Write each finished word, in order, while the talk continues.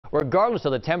regardless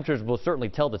of the temperatures will certainly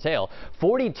tell the tale.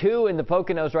 42 in the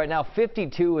Poconos right now,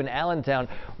 52 in Allentown.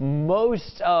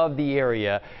 Most of the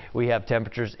area we have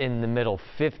temperatures in the middle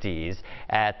 50s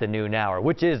at the noon hour,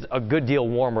 which is a good deal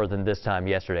warmer than this time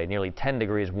yesterday, nearly 10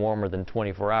 degrees warmer than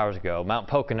 24 hours ago. Mount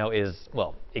Pocono is,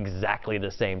 well, exactly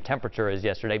the same temperature as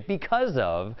yesterday because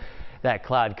of that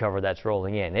cloud cover that's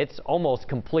rolling in. It's almost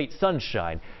complete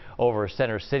sunshine over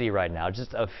Center City right now.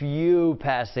 Just a few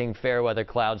passing fair weather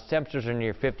clouds. Temperatures are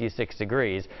near 56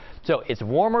 degrees. So it's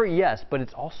warmer, yes, but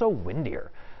it's also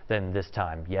windier than this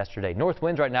time yesterday. North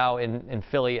winds right now in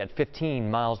Philly at 15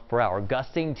 miles per hour,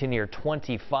 gusting to near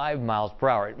 25 miles per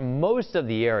hour. Most of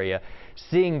the area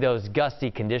seeing those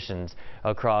gusty conditions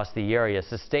across the area.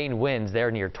 Sustained winds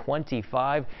there near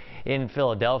 25 in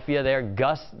Philadelphia. There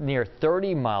gusts near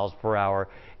 30 miles per hour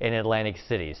in Atlantic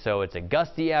City. So it's a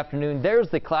gusty afternoon. There's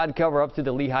the cloud cover up through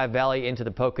the Lehigh Valley into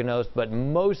the Poconos, but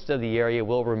most of the area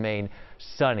will remain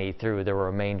sunny through the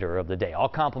remainder of the day. All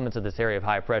complements of this area of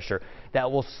high pressure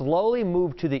that will slowly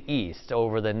move to the east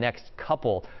over the next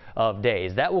couple of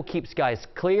days. That will keep skies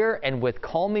clear, and with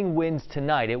calming winds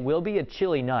tonight, it will be a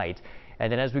chilly night.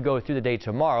 And then as we go through the day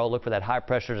tomorrow, look for that high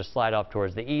pressure to slide off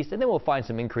towards the east, and then we'll find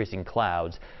some increasing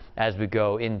clouds as we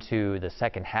go into the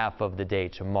second half of the day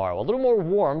tomorrow. A little more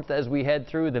warmth as we head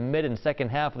through the mid and second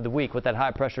half of the week with that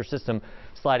high pressure system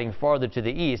sliding farther to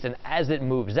the east. And as it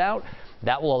moves out,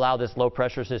 that will allow this low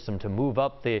pressure system to move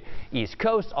up the east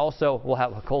coast. Also, we'll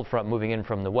have a cold front moving in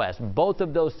from the west. Both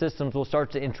of those systems will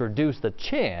start to introduce the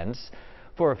chance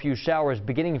for a few showers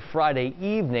beginning Friday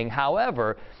evening.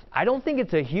 However, I don't think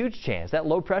it's a huge chance. That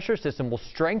low pressure system will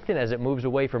strengthen as it moves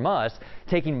away from us,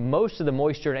 taking most of the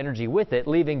moisture and energy with it,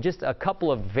 leaving just a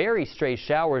couple of very stray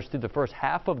showers through the first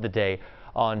half of the day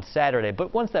on Saturday.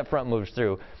 But once that front moves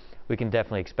through, we can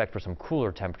definitely expect for some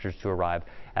cooler temperatures to arrive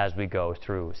as we go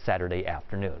through Saturday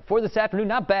afternoon. For this afternoon,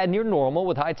 not bad, near normal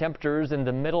with high temperatures in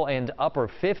the middle and upper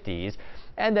 50s.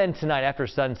 And then tonight after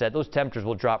sunset, those temperatures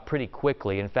will drop pretty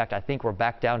quickly. In fact, I think we're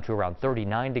back down to around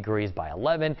 39 degrees by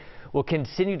 11. We'll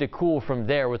continue to cool from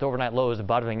there with overnight lows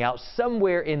bottoming out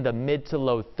somewhere in the mid to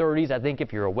low 30s. I think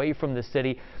if you're away from the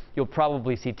city, you'll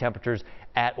probably see temperatures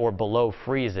at or below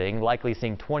freezing, likely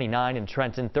seeing 29 in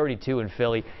Trenton, 32 in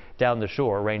Philly, down the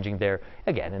shore, ranging there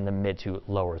again in the mid to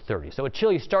lower 30s. So a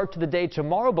chilly start to the day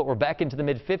tomorrow, but we're back into the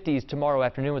mid 50s tomorrow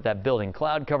afternoon with that building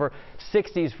cloud cover.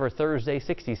 60s for Thursday,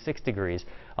 66 degrees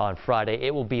on Friday.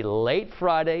 It will be late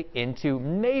Friday into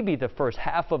maybe the first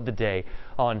half of the day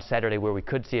on Saturday where we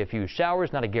could see a few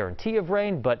showers. Not a guarantee of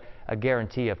rain, but a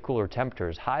guarantee of cooler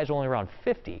temperatures. Highs only around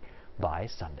 50 by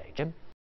Sunday. Jim?